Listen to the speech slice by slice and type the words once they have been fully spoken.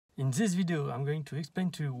In this video, I'm going to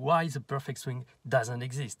explain to you why the perfect swing doesn't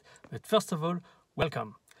exist. But first of all,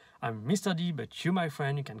 welcome. I'm Mr. D, but you, my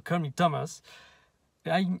friend, you can call me Thomas.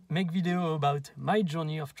 I make video about my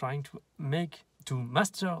journey of trying to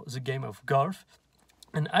master the game of golf.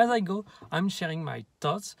 And as I go, I'm sharing my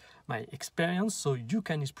thoughts, my experience, so you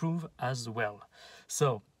can improve as well.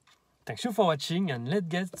 So, thank you for watching, and let's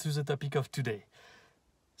get to the topic of today.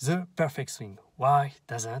 The perfect swing. Why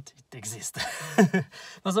doesn't it exist? First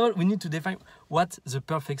of all, we need to define what the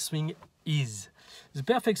perfect swing is. The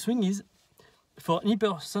perfect swing is, for any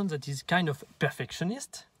person that is kind of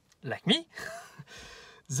perfectionist, like me,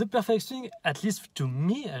 the perfect swing, at least to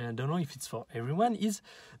me, and I don't know if it's for everyone, is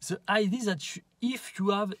the idea that if you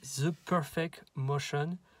have the perfect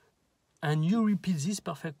motion and you repeat this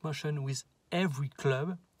perfect motion with every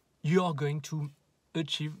club, you are going to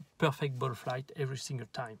achieve perfect ball flight every single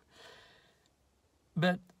time.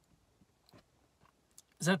 But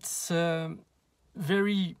that's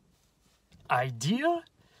very ideal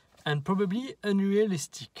and probably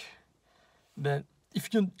unrealistic. But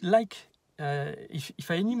if you like, if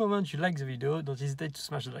at any moment you like the video, don't hesitate to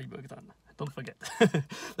smash the like button. Don't forget.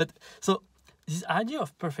 But so this idea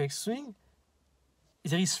of perfect swing,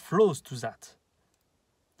 there is flaws to that.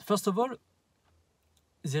 First of all,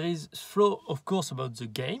 there is flaw, of course, about the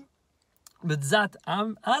game, but that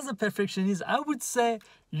as a perfectionist, I would say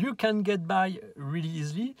you can get by really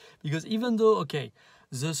easily, because even though, okay,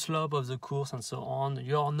 the slope of the course and so on,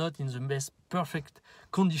 you are not in the best perfect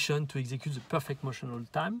condition to execute the perfect motion all the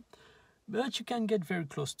time, but you can get very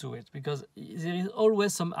close to it, because there is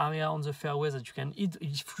always some area on the fairway that you can hit.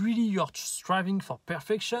 If really you're striving for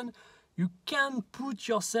perfection, you can put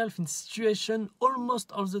yourself in situation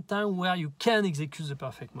almost all the time where you can execute the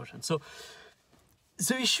perfect motion. So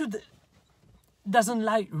the issue doesn't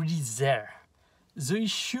lie really there. The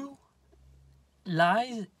issue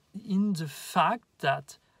lies in the fact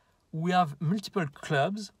that we have multiple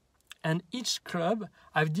clubs and each club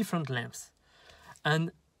have different lengths.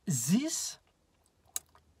 And this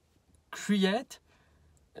creates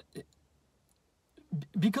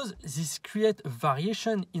a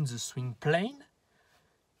variation in the swing plane.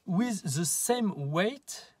 With the same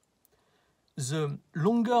weight, the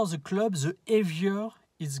longer the club, the heavier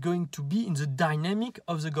it's going to be in the dynamic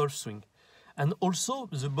of the golf swing. And also,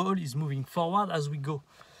 the ball is moving forward as we go.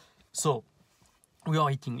 So, we are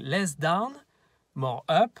hitting less down, more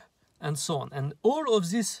up, and so on. And all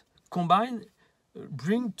of this combined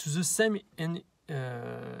bring to the same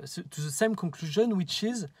conclusion, which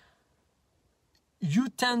is you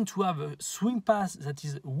tend to have a swing path that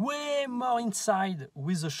is way more inside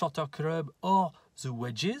with the shorter club or the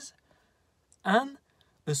wedges, and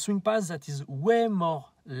a swing path that is way more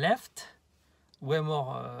left, way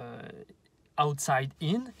more outside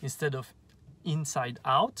in instead of inside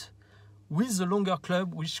out, with the longer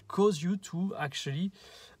club, which cause you to actually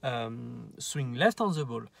swing left on the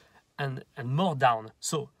ball and more down.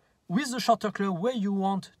 So with the shorter club, where you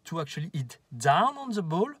want to actually hit down on the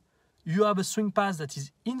ball, you have a swing path that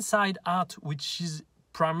is inside out, which is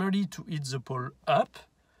primarily to hit the ball up.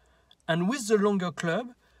 And with the longer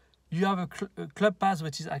club, you have a club path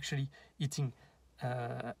which is actually hitting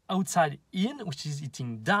outside in, which is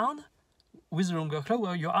hitting down, with the longer club,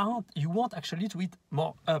 where you want actually to hit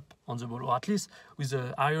more up on the ball, or at least with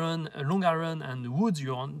the long iron and woods,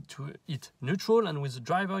 you want to hit neutral, and with the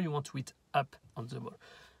driver, you want to hit up on the ball.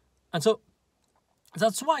 And so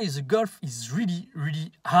that's why the golf is really,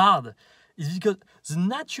 really hard. It's because the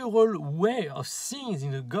natural way of seeing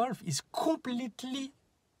in the golf is completely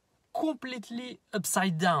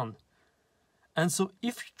upside down. And so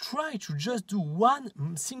if you try to just do one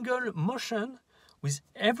single motion with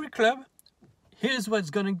every club, here's what's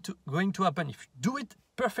going to happen. If you do it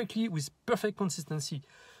perfectly with perfect consistency,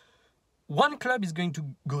 one club is going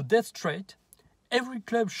to go dead straight. Every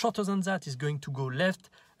club shorter than that is going to go left,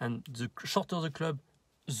 and the shorter the club,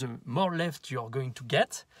 the more left you are going to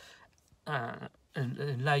get.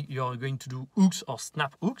 Like you are going to do hooks or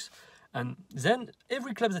snap hooks. And then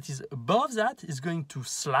every club that is above that is going to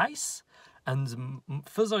slice. And the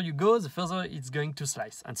further you go, the further it's going to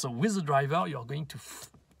slice. And so with the driver, you're going to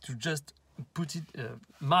just put it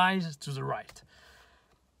miles to the right.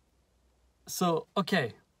 So,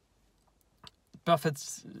 okay, the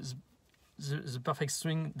perfect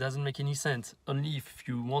swing doesn't make any sense, only if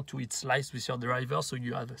you want to hit slice with your driver, so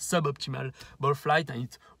you have a suboptimal ball flight, and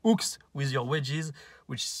it hooks with your wedges,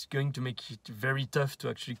 which is going to make it very tough to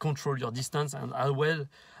actually control your distance, and as well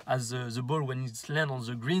as the ball, when it's lands on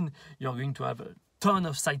the green, you're going to have a ton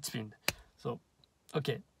of side spin. So,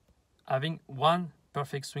 okay, having one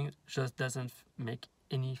perfect swing just doesn't make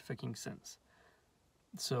any fucking sense.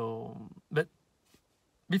 So, but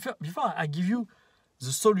before I give you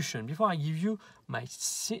the solution, before I give you my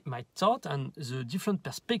thought and the different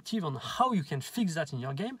perspective on how you can fix that in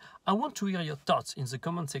your game, I want to hear your thoughts in the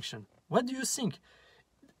comment section. What do you think?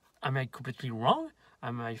 Am I completely wrong?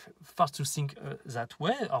 Am I fast to think that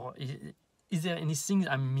way? Or is there anything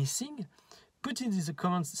I'm missing? Put it in the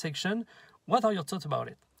comment section. What are your thoughts about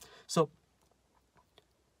it? So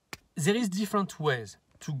there is different ways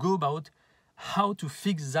to go about how to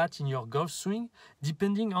fix that in your golf swing,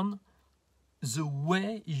 depending on the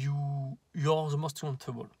way you're the most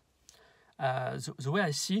comfortable. The way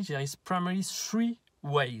I see it, there is primarily 3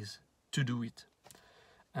 ways to do it.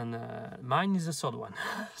 And mine is the third one.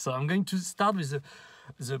 So I'm going to start with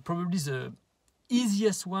the probably the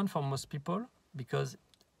easiest one for most people, because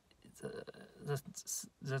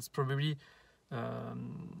that's probably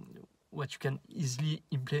what you can easily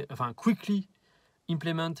quickly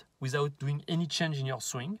implement without doing any change in your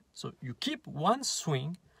swing. So you keep one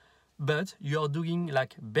swing, but you're doing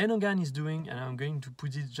like Ben Hogan is doing, and I'm going to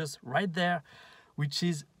put it just right there, which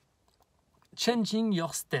is changing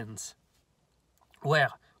your stance.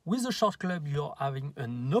 Where with the short club you're having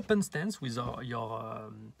an open stance with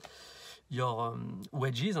your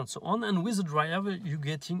wedges and so on, and with the driver you're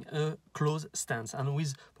getting a closed stance, and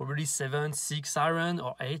with probably 7, 6 iron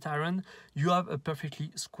or 8 iron you have a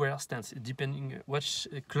perfectly square stance, depending which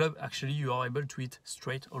club actually you are able to hit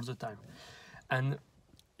straight all the time. And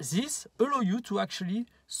this allows you to actually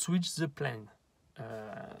switch the plane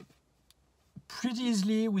pretty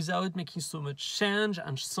easily without making so much change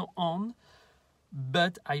and so on.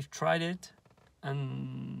 But I've tried it,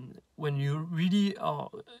 and when you really are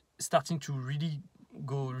starting to really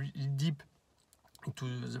go really deep into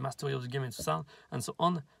the mastery of the game and so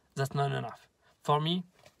on, that's not enough. For me,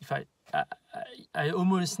 if I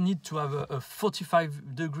almost need to have a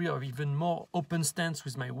 45 degree or even more open stance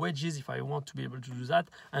with my wedges if I want to be able to do that,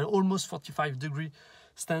 and almost 45 degree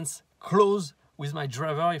stance close with my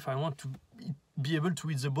driver if I want to be able to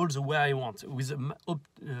hit the ball the way I want, with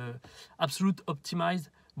absolute optimized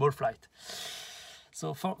ball flight.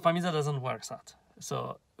 So for me that doesn't work that.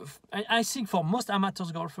 So I think for most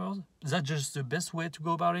amateurs golfers, that's just the best way to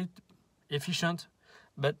go about it, efficient,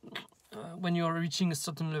 but when you're reaching a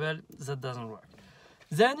certain level, that doesn't work.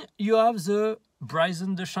 Then you have the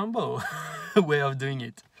Bryson DeChambeau way of doing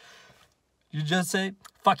it. You just say,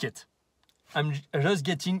 fuck it. I'm just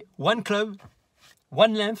getting one club,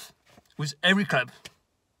 one length with every club.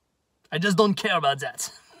 I just don't care about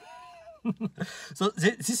that. So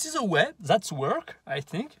this is a way that's work, I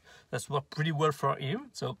think. That's worked pretty well for him.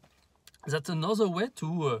 So that's another way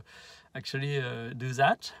to actually do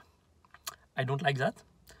that. I don't like that,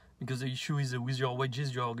 because the issue is with your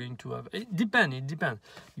wedges you are going to have. It depends.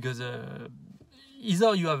 Because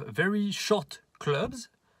either you have very short clubs,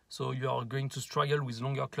 so you are going to struggle with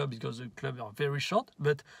longer clubs because the clubs are very short.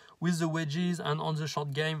 But with the wedges and on the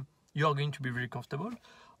short game, you are going to be very comfortable.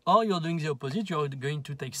 Or you're doing the opposite. You're going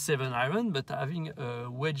to take 7 iron, but having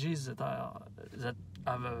wedges that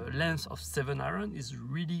have a length of 7 iron is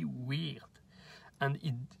really weird. And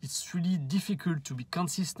it's really difficult to be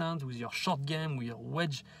consistent with your short game, with your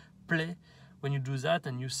wedge play when you do that.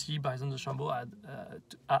 And you see Bryson DeChambeau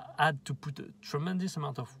had to put a tremendous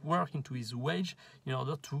amount of work into his wedge in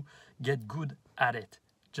order to get good at it,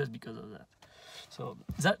 just because of that. So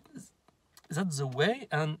that's the way.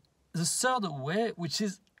 And the third way, which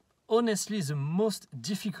is honestly the most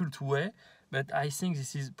difficult way, but I think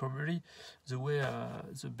this is probably the way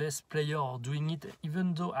the best players are doing it,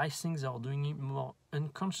 even though I think they are doing it more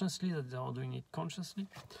unconsciously than they are doing it consciously,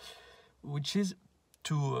 which is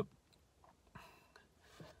to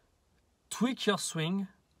tweak your swing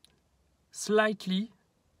slightly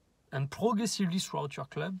and progressively throughout your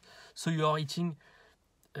club, so you are hitting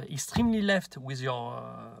extremely left with your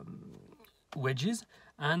wedges,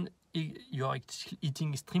 and you are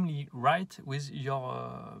hitting extremely right with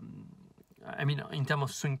your in terms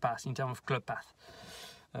of swing path, in terms of club path,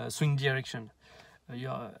 swing direction.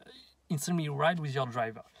 You're extremely right with your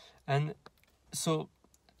driver. And so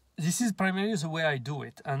this is primarily the way I do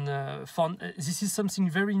it. And this is something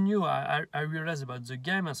very new I realized about the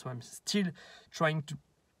game, and so I'm still trying to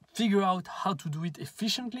figure out how to do it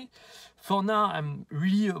efficiently. For now, I'm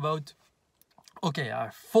really about, okay, I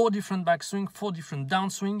have 4 different backswing, 4 different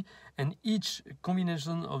downswing, and each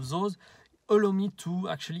combination of those allow me to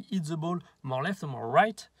actually hit the ball more left or more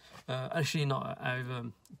right, Actually, no, I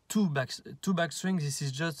have two backswings. This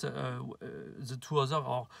is just the two other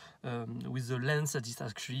are with the length that is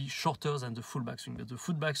actually shorter than the full backswing. But the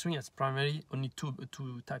full backswing is primarily only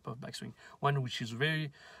two type of backswing. One which is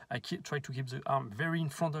very, try to keep the arm very in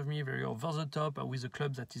front of me, very over the top, with a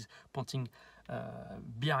club that is pointing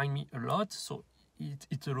behind me a lot. So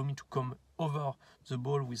it allows me to come over the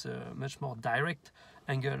ball with a much more direct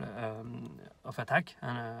angle of attack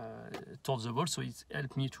and towards the ball, so it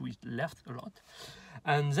helped me to hit left a lot.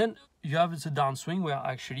 And then you have the downswing where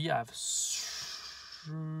actually I have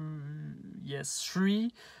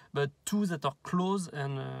three, but two that are close,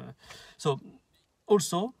 and so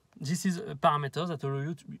also this is a parameter that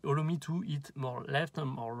allow me to hit more left and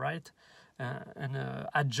more right and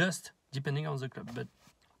adjust depending on the club. But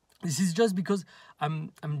this is just because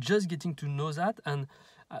I'm just getting to know that, and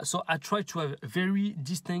so I try to have a very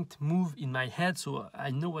distinct move in my head, so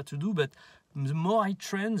I know what to do. But the more I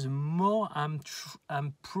train, the more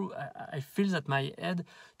I feel that my head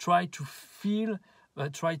try to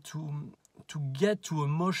get to a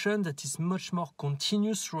motion that is much more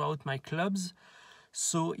continuous throughout my clubs.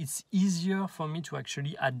 So it's easier for me to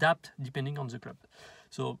actually adapt depending on the club.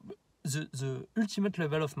 So the ultimate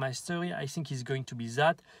level of mastery, I think, is going to be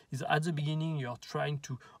that is at the beginning you're trying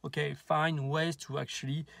to find ways to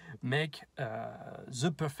actually make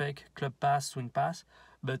the perfect club pass, swing pass.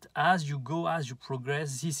 But as you go, as you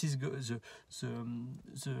progress, this is the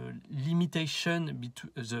limitation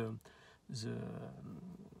between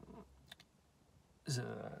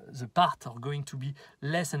the part are going to be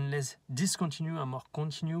less and less discontinuous and more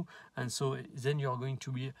continuous, and so then you are going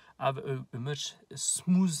to have a much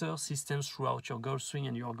smoother system throughout your golf swing,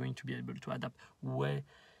 and you are going to be able to adapt way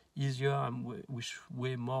easier and with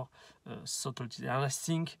way more subtlety. And I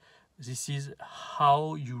think this is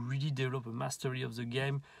how you really develop a mastery of the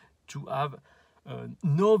game, to have an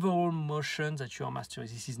overall motion that you are mastering.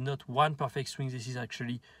 This is not one perfect swing, this is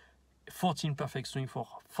actually 14 perfect swing for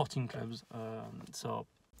 14 clubs. So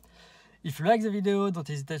if you like the video, don't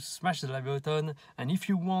hesitate to smash the like button, and if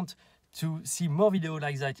you want to see more videos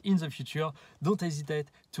like that in the future, don't hesitate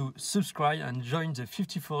to subscribe and join the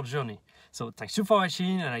 54 journey. So thanks you for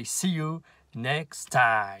watching, and I see you next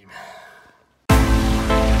time.